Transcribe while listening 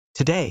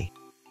Today,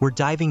 we're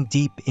diving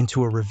deep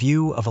into a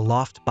review of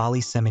Aloft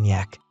Bali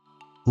Seminyak,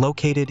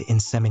 located in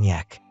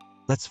Seminyak.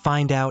 Let's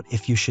find out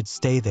if you should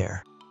stay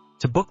there.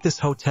 To book this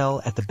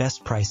hotel at the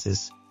best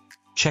prices,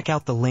 check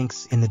out the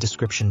links in the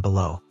description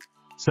below.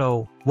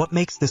 So, what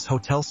makes this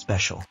hotel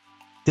special?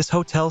 This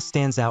hotel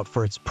stands out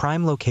for its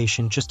prime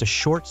location just a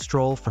short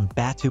stroll from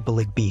Batu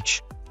Belig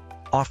Beach,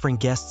 offering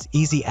guests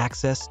easy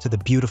access to the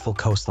beautiful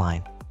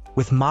coastline.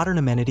 With modern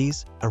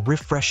amenities, a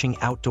refreshing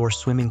outdoor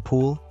swimming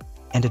pool,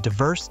 and a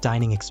diverse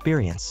dining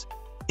experience,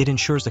 it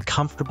ensures a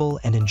comfortable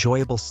and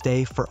enjoyable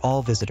stay for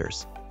all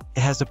visitors.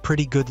 It has a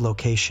pretty good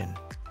location.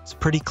 It's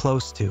pretty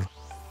close to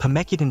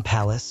Pemekutan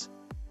Palace,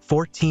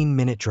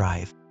 14-minute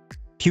drive,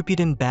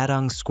 Puputan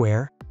Badung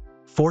Square,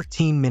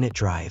 14-minute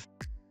drive,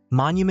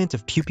 Monument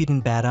of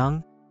Puputan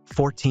Badung,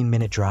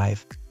 14-minute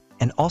drive,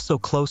 and also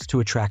close to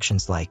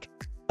attractions like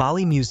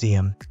Bali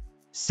Museum,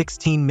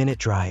 16-minute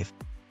drive,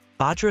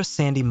 Bajra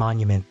Sandi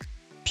Monument,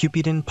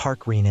 Puputan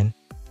Park Renan,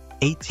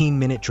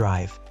 18-minute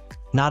drive,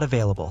 not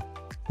available.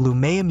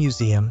 Lumaya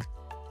Museum,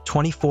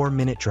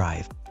 24-minute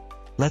drive.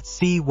 Let's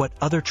see what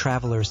other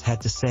travelers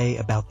had to say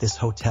about this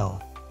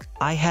hotel.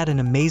 I had an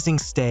amazing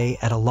stay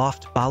at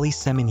Aloft Bali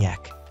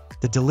Seminyak.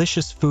 The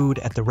delicious food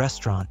at the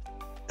restaurant,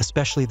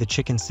 especially the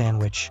chicken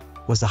sandwich,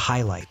 was a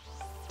highlight.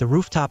 The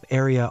rooftop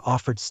area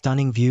offered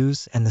stunning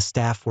views and the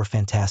staff were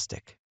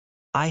fantastic.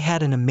 I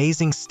had an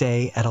amazing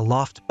stay at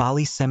Aloft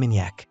Bali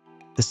Seminyak.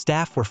 The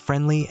staff were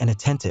friendly and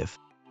attentive.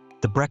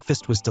 The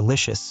breakfast was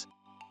delicious,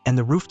 and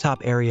the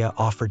rooftop area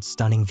offered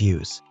stunning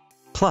views.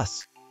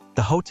 Plus,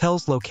 the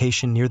hotel's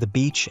location near the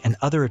beach and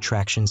other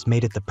attractions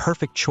made it the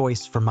perfect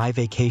choice for my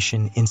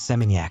vacation in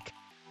Seminyak.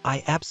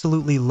 I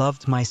absolutely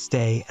loved my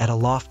stay at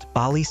Aloft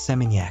Bali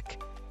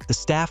Seminyak. The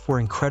staff were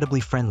incredibly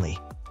friendly,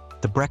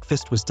 the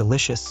breakfast was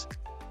delicious,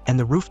 and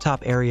the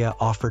rooftop area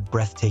offered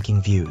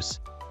breathtaking views.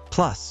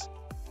 Plus,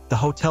 the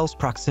hotel's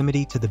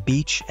proximity to the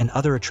beach and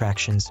other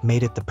attractions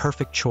made it the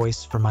perfect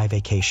choice for my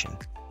vacation.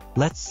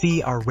 Let's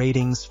see our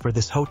ratings for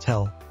this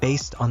hotel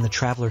based on the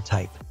traveler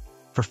type.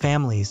 For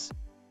families,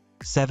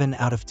 7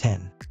 out of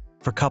 10.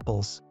 For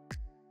couples,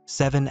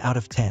 7 out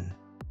of 10.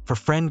 For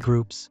friend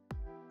groups,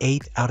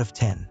 8 out of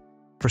 10.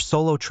 For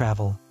solo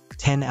travel,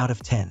 10 out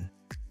of 10.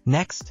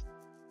 Next,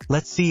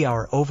 let's see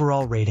our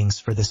overall ratings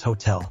for this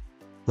hotel.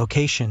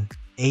 Location,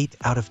 8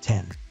 out of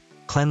 10.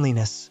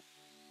 Cleanliness,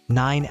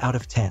 9 out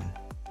of 10.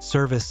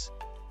 Service,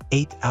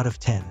 8 out of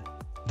 10.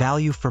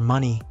 Value for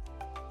money,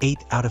 8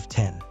 out of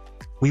 10.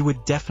 We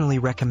would definitely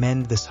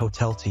recommend this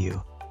hotel to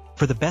you.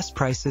 For the best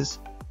prices,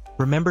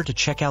 remember to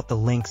check out the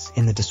links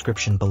in the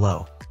description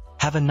below.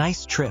 Have a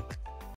nice trip.